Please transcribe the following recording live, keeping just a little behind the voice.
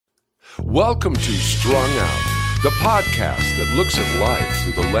Welcome to Strung Out, the podcast that looks at life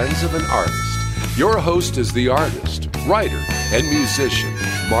through the lens of an artist. Your host is the artist, writer, and musician,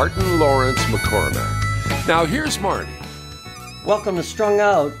 Martin Lawrence McCormack. Now here's Marty. Welcome to Strung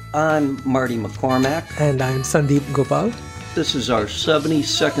Out. I'm Marty McCormack. And I'm Sandeep Gopal. This is our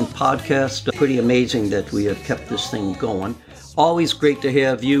 72nd podcast. Pretty amazing that we have kept this thing going. Always great to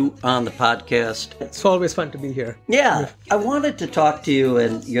have you on the podcast. It's always fun to be here. Yeah, I wanted to talk to you,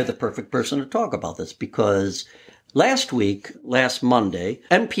 and you're the perfect person to talk about this, because last Monday,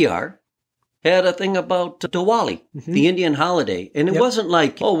 NPR had a thing about Diwali, the Indian holiday. And it wasn't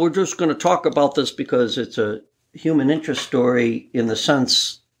like, oh, we're just going to talk about this because it's a human interest story in the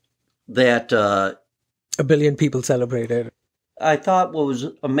sense that a billion people celebrated. I thought what was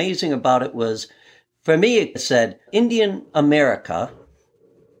amazing about it was, for me, it said, Indian America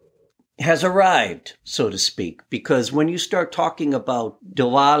has arrived, so to speak, because when you start talking about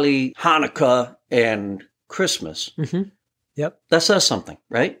Diwali, Hanukkah, and Christmas, that says something,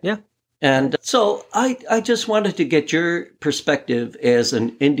 right? Yeah. And so I just wanted to get your perspective as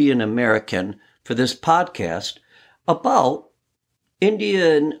an Indian American for this podcast about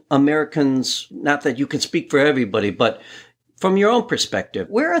Indian Americans, not that you can speak for everybody, but from your own perspective,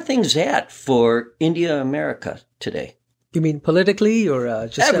 where are things at for India America today? You mean politically or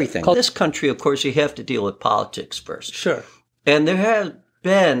just everything? This country, of course, you have to deal with politics first. Sure. And there have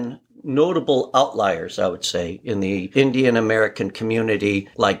been notable outliers, I would say, in the Indian American community,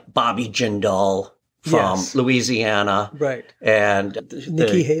 like Bobby Jindal from Louisiana. Right. And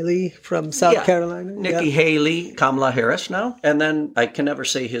Nikki Haley from South Carolina. Nikki Haley, Kamala Harris now. And then I can never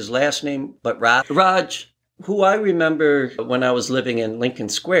say his last name, but Raj, who I remember when I was living in Lincoln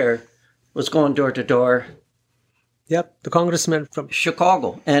Square, was going door to door. Yep, the congressman from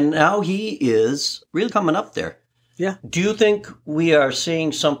Chicago. And now he is really coming up there. Yeah. Do you think we are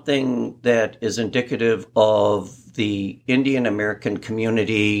seeing something that is indicative of the Indian American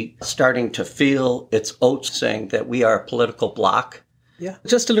community starting to feel its oats, saying that we are a political bloc? Yeah.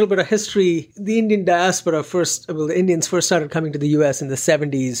 Just a little bit of history. The Indian diaspora the Indians first started coming to the U.S. in the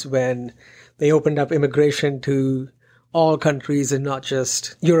 70s when they opened up immigration to all countries and not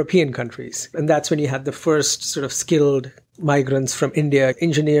just European countries. And that's when you had the first sort of skilled migrants from India,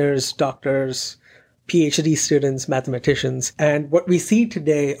 engineers, doctors, PhD students, mathematicians. And what we see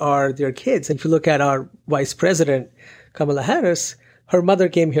today are their kids. And if you look at our vice president, Kamala Harris, her mother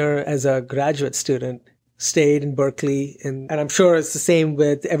came here as a graduate student, stayed in Berkeley. And I'm sure it's the same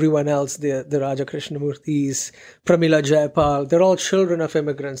with everyone else, the Raja Krishnamurtis, Pramila Jayapal. They're all children of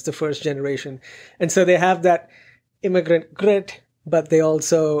immigrants, the first generation. And so they have that immigrant grit, but they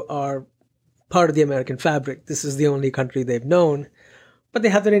also are part of the American fabric. This is the only country they've known. But they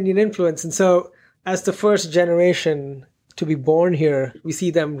have that Indian influence. And so as the first generation to be born here, we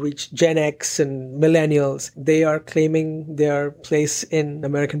see them reach Gen X and millennials. They are claiming their place in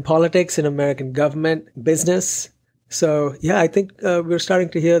American politics, in American government, business. So, yeah, I think we're starting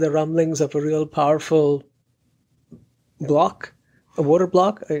to hear the rumblings of a real powerful bloc, a voter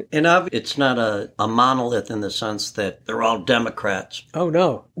bloc. And it's not a monolith in the sense that they're all Democrats. Oh,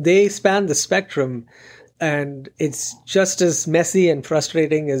 no. They span the spectrum. And it's just as messy and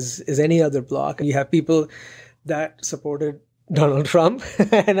frustrating as any other bloc. You have people that supported Donald Trump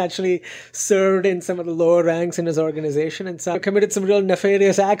and actually served in some of the lower ranks in his organization and some committed some real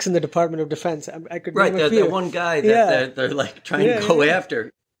nefarious acts in the Department of Defense. I could name a few. The one guy that they're like trying to go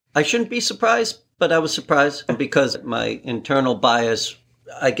after. I shouldn't be surprised, but I was surprised because my internal bias,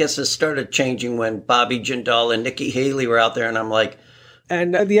 I guess, has started changing when Bobby Jindal and Nikki Haley were out there, and I'm like.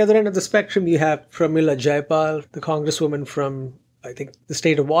 And at the other end of the spectrum, you have Pramila Jayapal, the congresswoman from, I think, the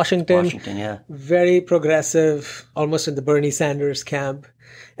state of Washington. Washington, yeah. Very progressive, almost in the Bernie Sanders camp.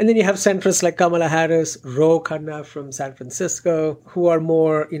 And then you have centrists like Kamala Harris, Ro Khanna from San Francisco, who are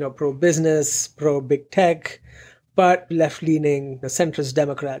more, pro-business, pro-big tech, but left-leaning, centrist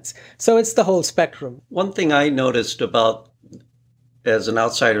Democrats. So it's the whole spectrum. One thing I noticed about, as an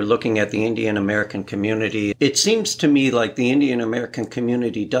outsider looking at the Indian American community, it seems to me like the Indian American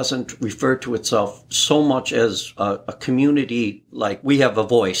community doesn't refer to itself so much as a community like we have a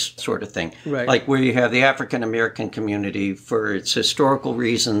voice sort of thing. Right. Like where you have the African American community for its historical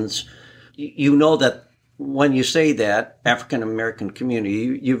reasons. You know that when you say that, African American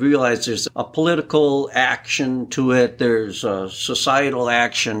community, you realize there's a political action to it. There's a societal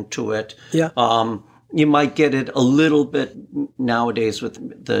action to it. Yeah. You might get it a little bit nowadays with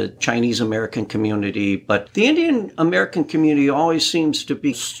the Chinese American community, but the Indian American community always seems to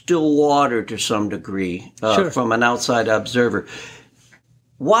be still water to some degree from an outside observer.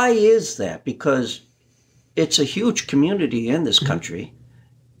 Why is that? Because it's a huge community in this country.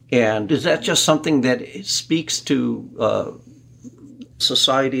 And is that just something that speaks to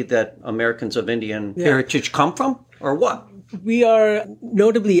society that Americans of Indian heritage come from, or what? We are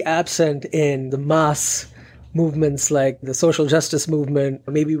notably absent in the mass movements like the social justice movement.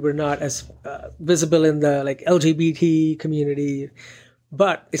 Maybe we're not as visible in the LGBT community,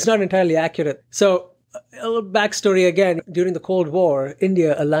 but it's not entirely accurate. So a little backstory again. During the Cold War,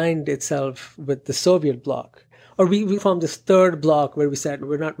 India aligned itself with the Soviet bloc. Or we formed this third bloc where we said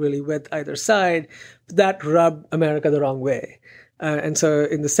we're not really with either side. That rubbed America the wrong way. And so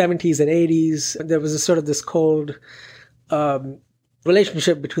in the 70s and 80s, there was this cold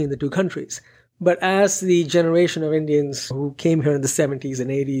relationship between the two countries. But as the generation of Indians who came here in the 70s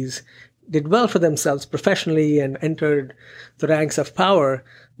and 80s did well for themselves professionally and entered the ranks of power,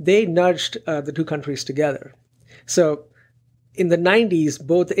 they nudged the two countries together. So in the 90s,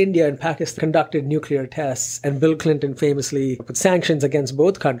 both India and Pakistan conducted nuclear tests, and Bill Clinton famously put sanctions against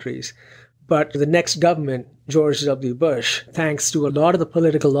both countries. But the next government, George W. Bush, thanks to a lot of the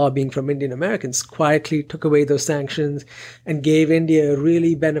political lobbying from Indian Americans, quietly took away those sanctions and gave India a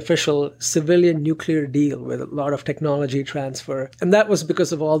really beneficial civilian nuclear deal with a lot of technology transfer. And that was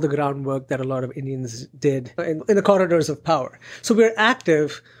because of all the groundwork that a lot of Indians did in the corridors of power. So we're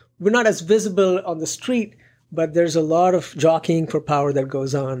active. We're not as visible on the street, but there's a lot of jockeying for power that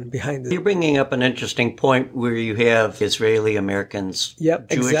goes on behind this. You're bringing up an interesting point where you have Israeli Americans. Yep,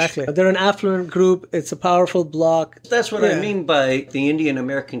 Jewish. Exactly. They're an affluent group. It's a powerful bloc. That's what I mean by the Indian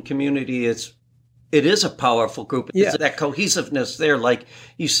American community. It is a powerful group. It's that cohesiveness there, like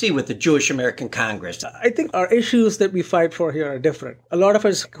you see with the Jewish American Congress. I think our issues that we fight for here are different. A lot of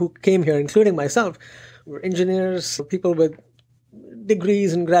us who came here, including myself, were engineers, people with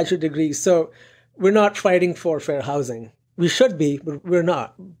degrees and graduate degrees. So we're not fighting for fair housing. We should be, but we're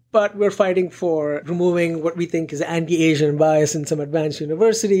not. But we're fighting for removing what we think is anti-Asian bias in some advanced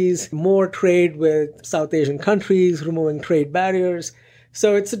universities, more trade with South Asian countries, removing trade barriers.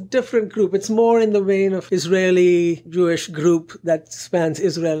 So it's a different group. It's more in the vein of Israeli Jewish group that spans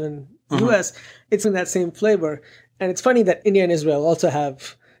Israel and US. It's in that same flavor. And it's funny that India and Israel also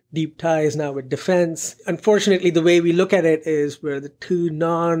have deep ties now with defense. Unfortunately, the way we look at it is we're the two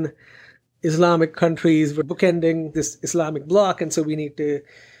non-Islamic countries. We're bookending this Islamic bloc, and so we need to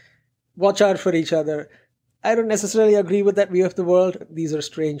watch out for each other. I don't necessarily agree with that view of the world. These are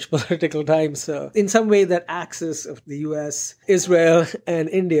strange political times. So in some way, that axis of the US, Israel, and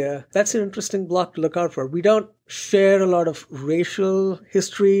India, that's an interesting bloc to look out for. We don't share a lot of racial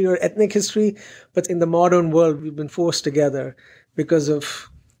history or ethnic history, but in the modern world, we've been forced together because of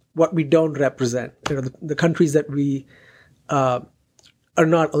what we don't represent. You know, the countries that we are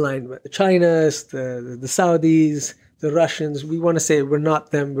not aligned with. The Chinas, the Saudis, the Russians. We want to say we're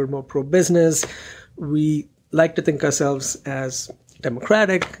not them. We're more pro-business. We like to think ourselves as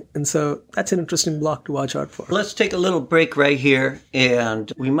democratic. And so that's an interesting bloc to watch out for. Let's take a little break right here,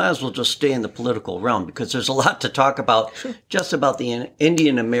 and we might as well just stay in the political realm because there's a lot to talk about just about the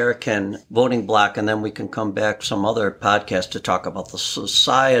Indian American voting bloc, and then we can come back some other podcast to talk about the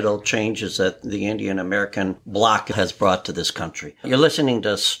societal changes that the Indian American bloc has brought to this country. You're listening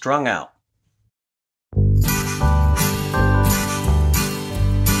to Strung Out.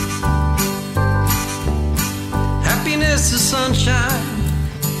 Happiness is sunshine,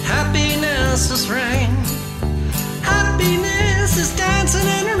 happiness is rain. Happiness is dancing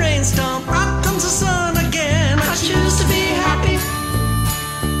in a rainstorm, out comes the sun again. I choose to be happy,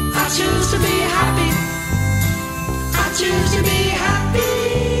 I choose to be happy, I choose to be happy.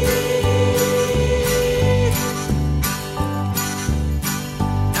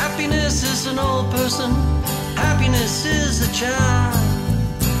 Happiness is an old person, happiness is a child.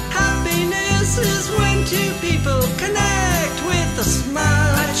 Happiness is when two people connect with a smile.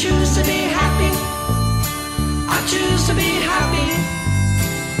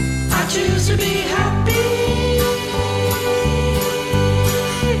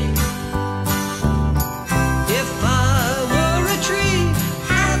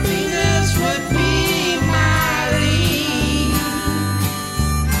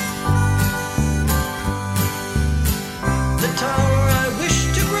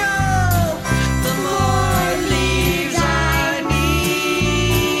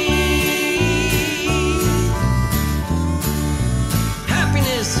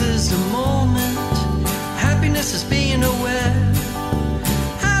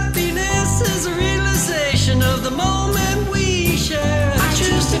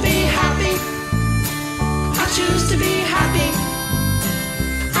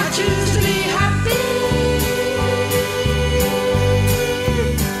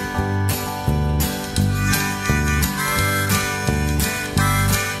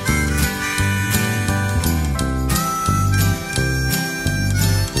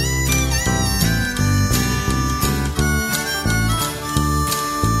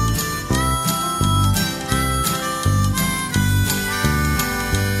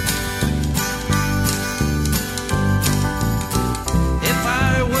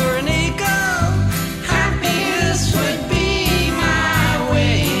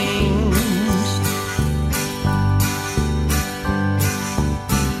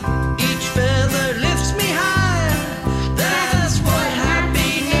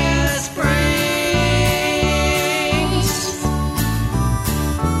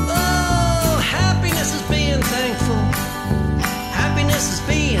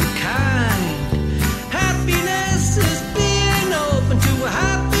 being kind. Happiness is being open to a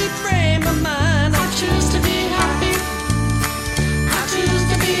happy frame of mind. I choose to be happy. I choose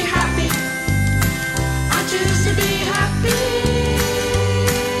to be happy. I choose to be happy.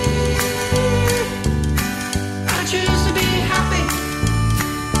 I choose to be happy.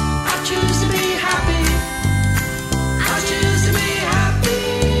 I choose to be happy. I choose to be happy.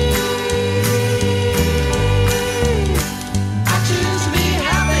 I choose to be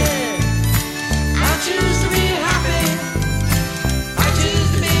happy. I choose to be happy. I choose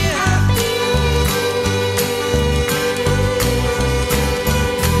to be happy.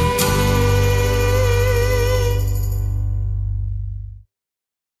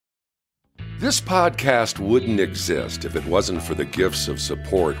 This podcast wouldn't exist if it wasn't for the gifts of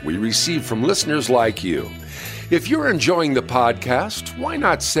support we receive from listeners like you. If you're enjoying the podcast, why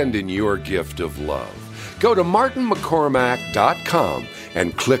not send in your gift of love? Go to martinmccormack.com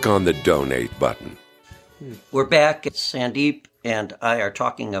and click on the donate button. We're back. Sandeep and I are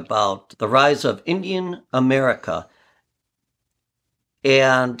talking about the rise of Indian America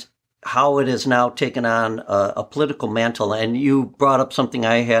and how it has now taken on a political mantle. And you brought up something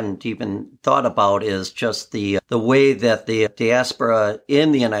I hadn't even thought about, is just the way that the diaspora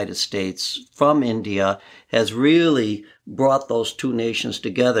in the United States from India has really brought those two nations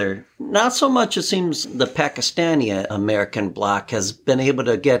together. Not so much, it seems, the Pakistani American bloc has been able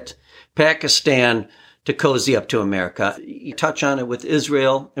to get Pakistan to cozy up to America. You touch on it with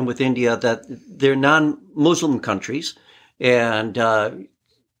Israel and with India, that they're non-Muslim countries, and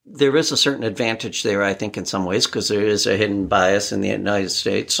there is a certain advantage there, I think, in some ways, because there is a hidden bias in the United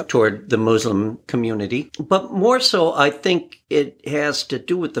States toward the Muslim community. But more so, I think it has to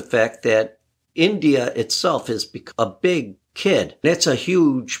do with the fact that India itself is a big kid. It's a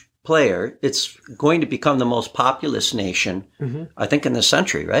huge player. It's going to become the most populous nation, I think, in this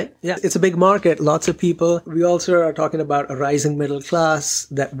century, right? Yeah, it's a big market, lots of people. We also are talking about a rising middle class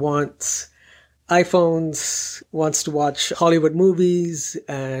that wants iPhones, wants to watch Hollywood movies,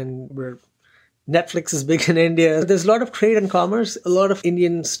 and where Netflix is big in India. There's a lot of trade and commerce, a lot of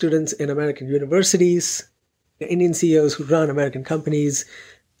Indian students in American universities, Indian CEOs who run American companies.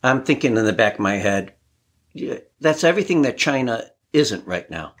 I'm thinking in the back of my head, that's everything that China isn't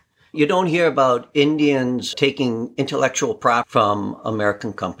right now. You don't hear about Indians taking intellectual property from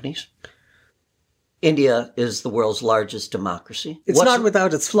American companies. India is the world's largest democracy. It's not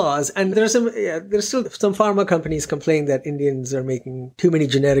without its flaws, and there's still some pharma companies complain that Indians are making too many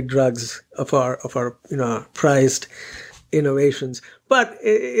generic drugs of our prized innovations. But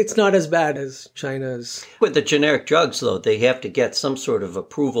it's not as bad as China's. With the generic drugs, though, they have to get some sort of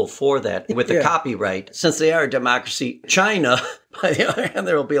approval for that with the copyright. Since they are a democracy, China, by the other hand,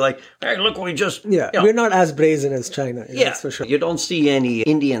 they'll be like, hey, look, we just... We're not as brazen as China. That's for sure. You don't see any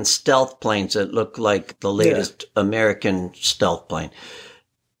Indian stealth planes that look like the latest American stealth plane.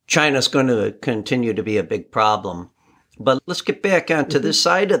 China's going to continue to be a big problem. But let's get back onto this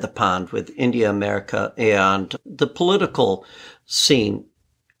side of the pond with India, America, and the political scene.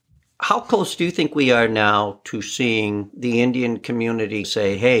 How close do you think we are now to seeing the Indian community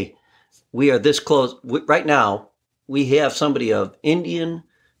say, hey, we are this close? Right now, we have somebody of Indian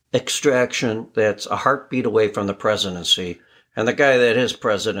extraction that's a heartbeat away from the presidency. And the guy that is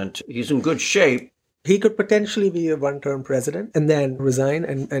president, he's in good shape. He could potentially be a one-term president and then resign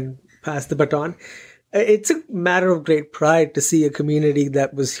and pass the baton. It's a matter of great pride to see a community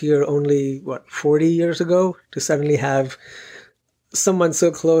that was here only, 40 years ago, to suddenly have someone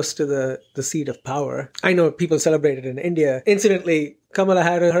so close to the seat of power. I know people celebrate it in India. Incidentally, Kamala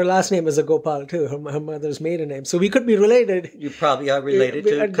had her last name is a Gopal too, her mother's maiden name. So we could be related. You probably are related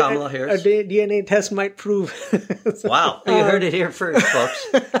to Kamala Harris. A DNA test might prove. Wow. You heard it here first,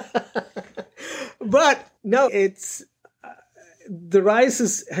 folks. But no, it's... the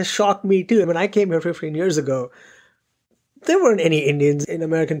rise has shocked me too. When I came here 15 years ago, there weren't any Indians in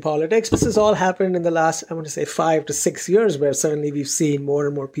American politics. This has all happened in the last, 5 to 6 years, where suddenly we've seen more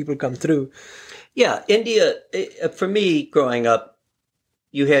and more people come through. Yeah, India, for me, growing up,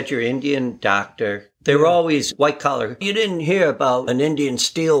 you had your Indian doctor. They were always white collar. You didn't hear about an Indian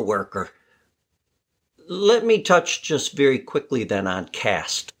steel worker. Let me touch just very quickly then on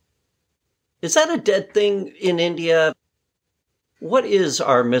caste. Is that a dead thing in India? What is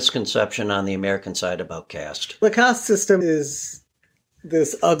our misconception on the American side about caste? The caste system is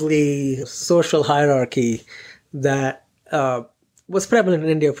this ugly social hierarchy that was prevalent in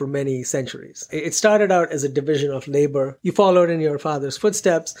India for many centuries. It started out as a division of labor. You followed in your father's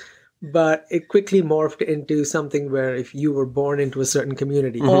footsteps, but it quickly morphed into something where if you were born into a certain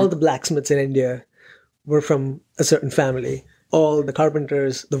community, all the blacksmiths in India were from a certain family. all the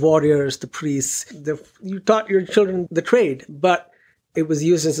carpenters, the warriors, the priests. You taught your children the trade, but it was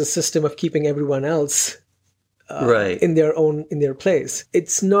used as a system of keeping everyone else in their place.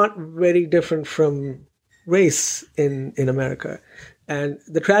 It's not very different from race in America. And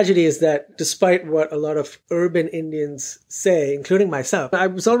the tragedy is that despite what a lot of urban Indians say, including myself, I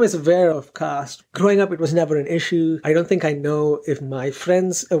was always aware of caste. Growing up, it was never an issue. I don't think I know if my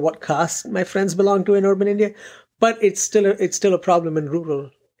friends, what caste my friends belong to in urban India, but it's still a problem in rural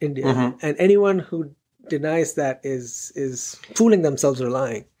India. Mm-hmm. And anyone who denies that is fooling themselves or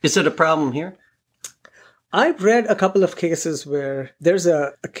lying. Is it a problem here? I've read a couple of cases where there's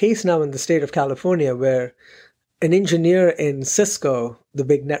a case now in the state of California where an engineer in Cisco, the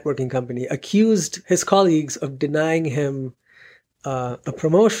big networking company, accused his colleagues of denying him a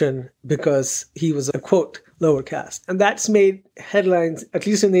promotion because he was a, quote, lower caste. And that's made headlines, at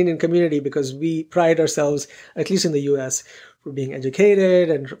least in the Indian community, because we pride ourselves, at least in the US, for being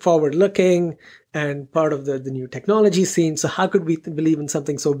educated and forward-looking and part of the new technology scene. So how could we believe in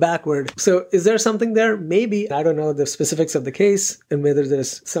something so backward? So is there something there? Maybe. I don't know the specifics of the case and whether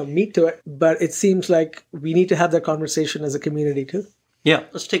there's some meat to it, but it seems like we need to have that conversation as a community too. Yeah,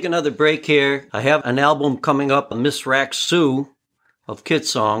 let's take another break here. I have an album coming up, Miss Rack Sue, of kid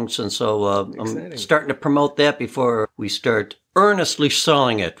songs, and so I'm starting to promote that before we start earnestly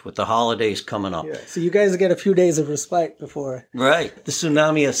selling it with the holidays coming up. Yeah, so you guys get a few days of respite before. Right. The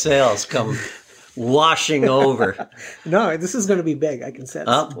tsunami of sales come washing over. No, this is going to be big, I can sense.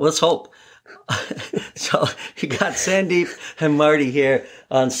 Let's hope. So you got Sandeep and Marty here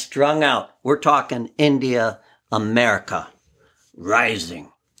on Strung Out. We're talking India, America, rising.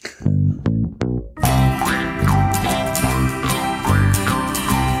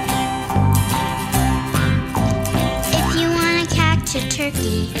 To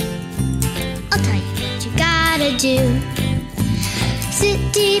turkey, I'll tell you what you gotta do.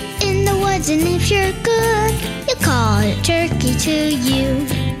 Sit deep in the woods, and if you're good, you call it turkey to you.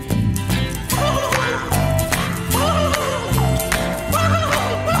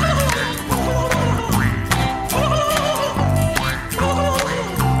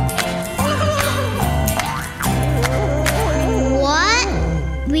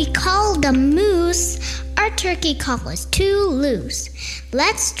 What? We called a moose. Our turkey call is too loose.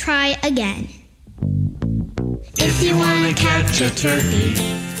 Let's try again. If you wanna catch a turkey,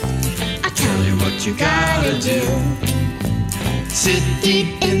 I'll tell you what you gotta do. Sit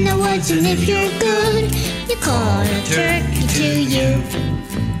deep in the woods, and if you're good, you call a turkey to you.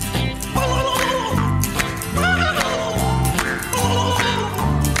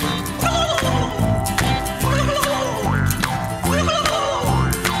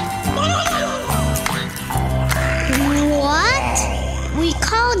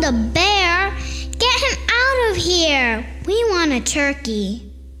 The bear, get him out of here. We want a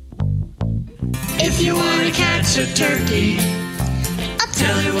turkey. If you want to catch a turkey, I'll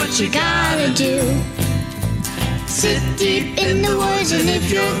tell you what you gotta do. Sit deep in the woods, and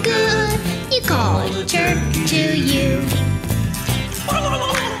if you're good, you call a turkey to you.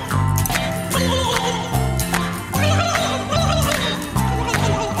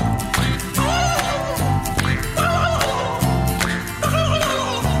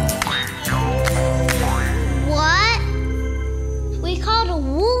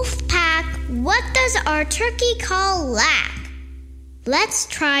 What does our turkey call lack? Let's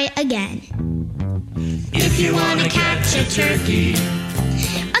try again. If you want to catch a turkey,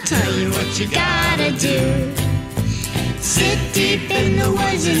 I'll tell you what you gotta do. Sit deep in the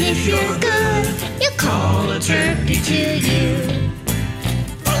woods, and if you're good, you call a turkey to you.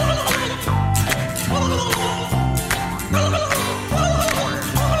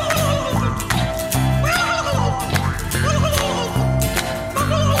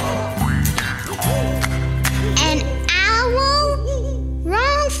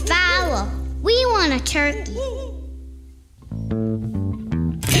 Turkey.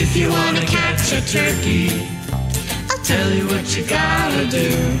 If you want to catch a turkey, I'll tell you what you gotta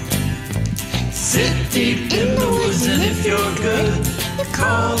do. Sit deep in the woods, and if you're good, you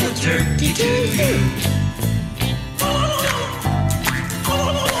call the turkey to you.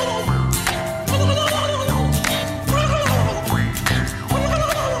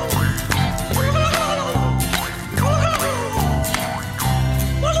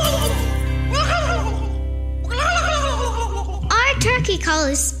 Turkey call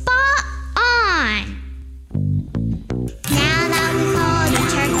is spot on. Now that we called a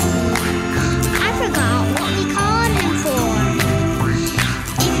turkey, I forgot what we called him for.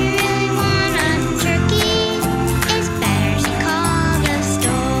 If you really want a turkey,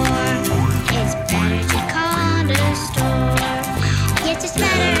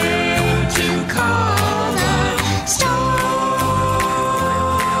 where to call the storm.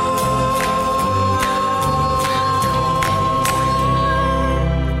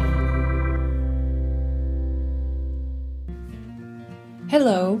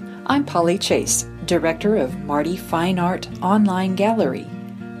 Hello, I'm Polly Chase, director of Marty Fine Art Online Gallery,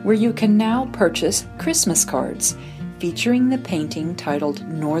 where you can now purchase Christmas cards featuring the painting titled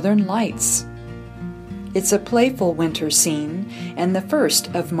Northern Lights. It's a playful winter scene and the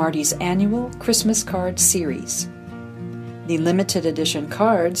first of Marty's annual Christmas card series. The limited edition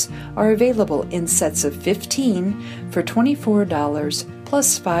cards are available in sets of 15 for $24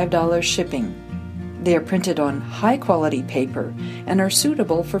 plus $5 shipping. They are printed on high-quality paper and are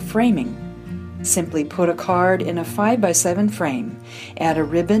suitable for framing. Simply put a card in a 5x7 frame, add a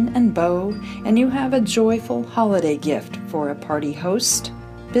ribbon and bow, and you have a joyful holiday gift for a party host,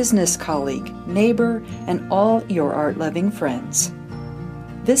 business colleague, neighbor, and all your art-loving friends.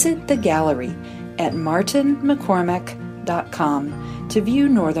 Visit the gallery at martinmccormack.com to view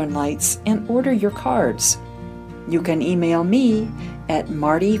Northern Lights and order your cards. You can email me at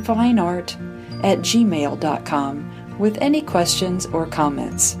martyfineart@gmail.com with any questions or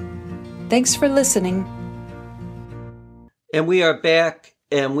comments. Thanks for listening. And we are back,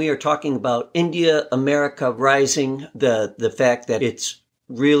 and we are talking about India, America Rising, the fact that it's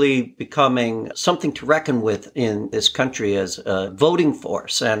really becoming something to reckon with in this country as a voting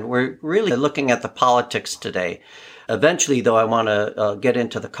force. And we're really looking at the politics today. Eventually, though, I want to get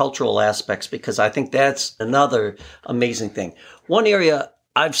into the cultural aspects because I think that's another amazing thing. One area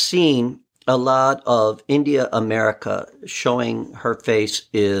I've seen a lot of India America showing her face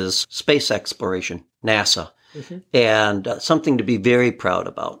is space exploration, NASA, and something to be very proud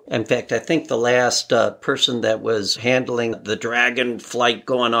about. In fact, I think the last person that was handling the Dragon flight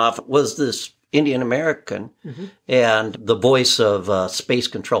going off was this Indian American and the voice of space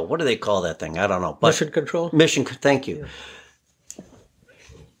control. What do they call that thing? I don't know. But Mission control? Thank you. Yeah.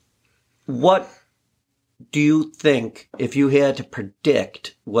 What do you think, if you had to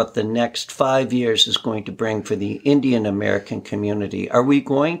predict what the next 5 years is going to bring for the Indian American community, are we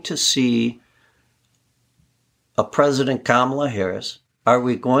going to see a President Kamala Harris? Are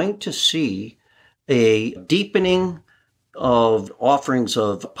we going to see a deepening of offerings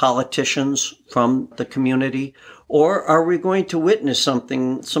of politicians from the community? Or are we going to witness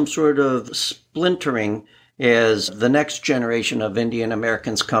some sort of splintering as the next generation of Indian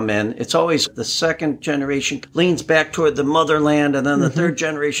Americans come in? It's always the second generation leans back toward the motherland, and then the third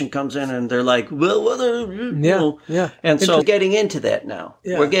generation comes in, and they're like, well, what are you know? Yeah. And so we're getting into that now.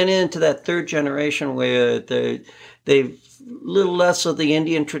 Yeah. We're getting into that third generation where they've little less of the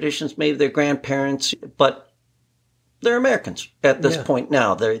Indian traditions, maybe their grandparents, but they're Americans at this point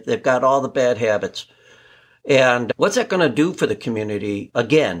now. They've got all the bad habits. And what's that going to do for the community?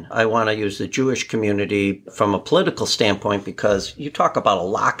 Again, I want to use the Jewish community from a political standpoint because you talk about a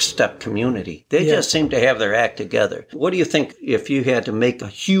lockstep community. They just seem to have their act together. What do you think if you had to make a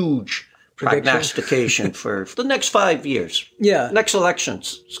huge prognostication for the next 5 years? Yeah. Next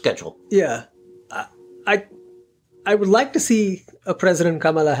elections schedule. Yeah. I would like to see a President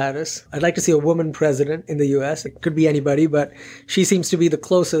Kamala Harris. I'd like to see a woman president in the U.S. It could be anybody, but she seems to be the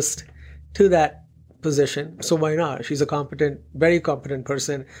closest to that position. So why not? She's a competent, very competent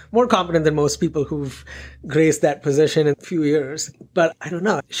person, more competent than most people who've graced that position in a few years. But I don't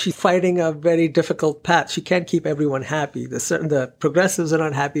know. She's fighting a very difficult path. She can't keep everyone happy. The progressives are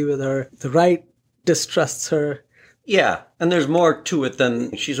not happy with her. The right distrusts her. Yeah, and there's more to it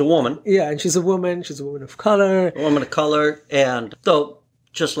than she's a woman. Yeah, and she's a woman. She's a woman of color. A woman of color. And though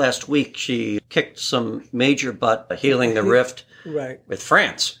just last week she kicked some major butt healing the rift with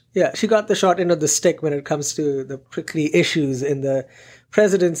France. Yeah, she got the short end of the stick when it comes to the prickly issues in the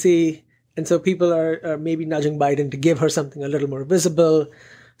presidency. And so people are maybe nudging Biden to give her something a little more visible,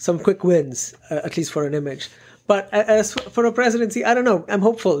 some quick wins, at least for an image. But as for a presidency, I don't know. I'm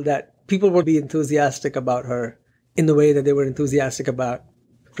hopeful that people will be enthusiastic about her in the way that they were enthusiastic about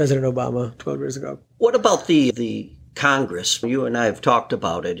President Obama 12 years ago. What about the Congress? You and I have talked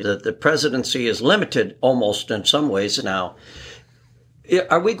about it, that the presidency is limited almost in some ways now.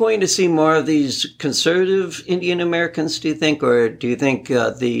 Are we going to see more of these conservative Indian Americans, do you think? Or do you think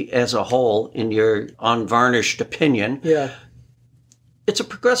as a whole, in your unvarnished opinion, it's a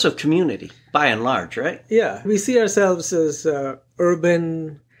progressive community by and large, right? Yeah. We see ourselves as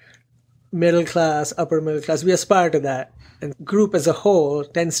urban, middle class, upper middle class. We aspire to that. And the group as a whole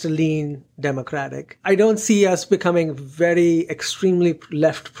tends to lean Democratic. I don't see us becoming very extremely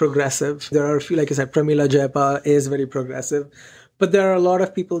left progressive. There are a few, like I said, Pramila Jayapal is very progressive. But there are a lot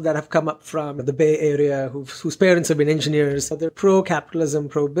of people that have come up from the Bay Area whose parents have been engineers. They're pro-capitalism,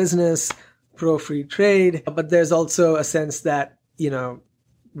 pro-business, pro-free trade. But there's also a sense that,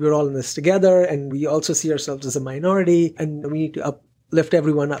 we're all in this together, and we also see ourselves as a minority, and we need to uplift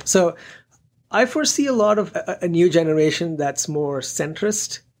everyone up. So I foresee a lot of a new generation that's more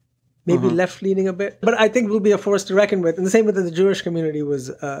centrist, maybe left-leaning a bit. But I think will be a force to reckon with. And the same with the Jewish community was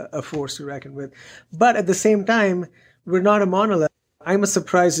a force to reckon with. But at the same time, we're not a monolith. I'm as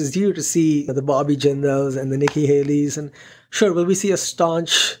surprised as you to see the Bobby Jindals and the Nikki Haley's. And sure, will we see a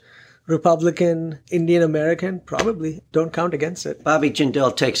staunch Republican Indian American? Probably. Don't count against it. Bobby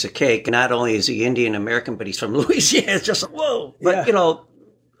Jindal takes a cake. Not only is he Indian American, but he's from Louisiana. It's just, whoa. But,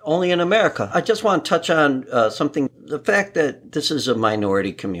 only in America. I just want to touch on something. The fact that this is a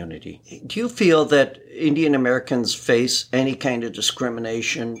minority community. Do you feel that Indian Americans face any kind of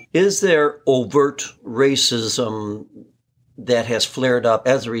discrimination? Is there overt racism that has flared up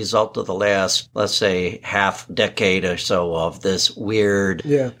as a result of the last, let's say, half decade or so of this weird,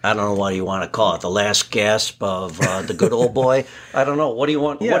 I don't know what you want to call it, the last gasp of the good old boy? I don't know. What do you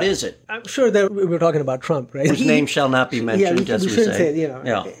want? What is it? I'm sure that we're talking about Trump, right? Whose name shall not be mentioned, we shouldn't say,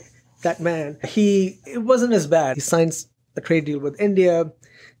 that man. It wasn't as bad. He signs a trade deal with India,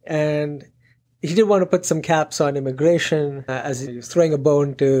 and he did want to put some caps on immigration as he was throwing a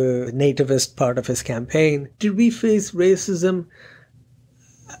bone to the nativist part of his campaign. Did we face racism?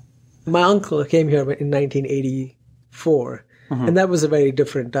 My uncle came here in 1984, and that was a very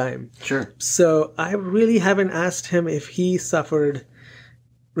different time. Sure. So I really haven't asked him if he suffered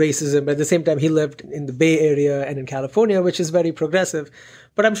racism. But at the same time, he lived in the Bay Area and in California, which is very progressive.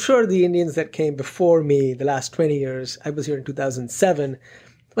 But I'm sure the Indians that came before me, the last 20 years, I was here in 2007,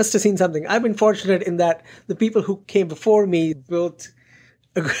 must have seen something. I've been fortunate in that the people who came before me built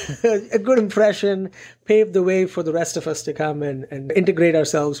a good impression, paved the way for the rest of us to come and integrate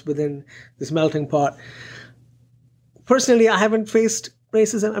ourselves within this melting pot. Personally, I haven't faced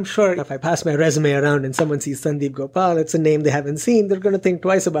racism. I'm sure if I pass my resume around and someone sees Sandeep Gopal, it's a name they haven't seen, they're going to think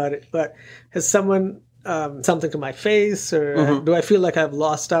twice about it. But has someone something to my face, or do I feel like I've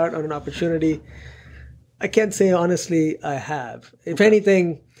lost out on an opportunity? I can't say honestly I have. If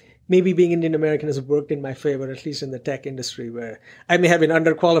anything, maybe being Indian American has worked in my favor, at least in the tech industry, where I may have been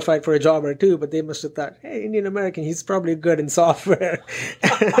underqualified for a job or two, but they must have thought, hey, Indian American, he's probably good in software.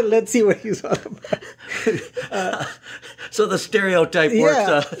 Let's see what he's all about. So the stereotype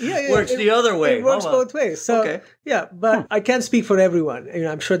works the other way. It works both ways. So, but I can't speak for everyone.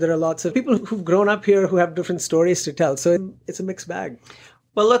 I'm sure there are lots of people who've grown up here who have different stories to tell. So it's a mixed bag.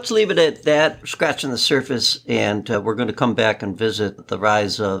 Well, let's leave it at that, scratching the surface, and we're going to come back and visit the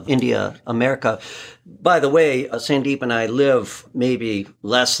rise of India America. By the way, Sandeep and I live maybe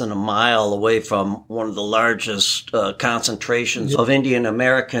less than a mile away from one of the largest concentrations of Indian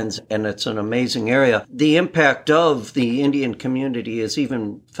Americans, and it's an amazing area. The impact of the Indian community is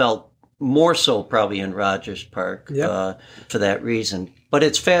even felt more so probably in Rogers Park for that reason. But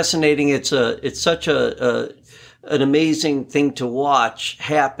it's fascinating. It's such an amazing thing to watch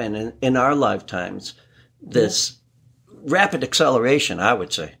happen in our lifetimes, this rapid acceleration, I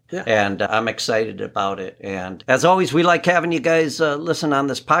would say. Yeah. And I'm excited about it. And as always, we like having you guys listen on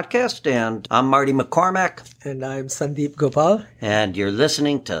this podcast. And I'm Marty McCormack. And I'm Sandeep Gopal. And you're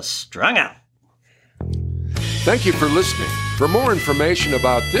listening to Strung Out. Thank you for listening. For more information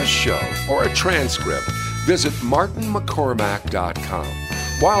about this show or a transcript, visit martinmccormack.com.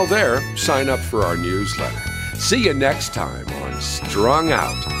 While there, sign up for our newsletter. See you next time on Strung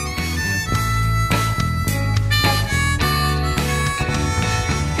Out.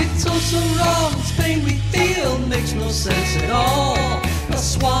 It's all so wrong, this pain we feel makes no sense at all. A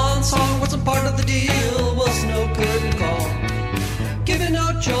swan song wasn't part of the deal, was no good at all. Given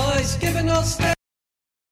no choice, given no step.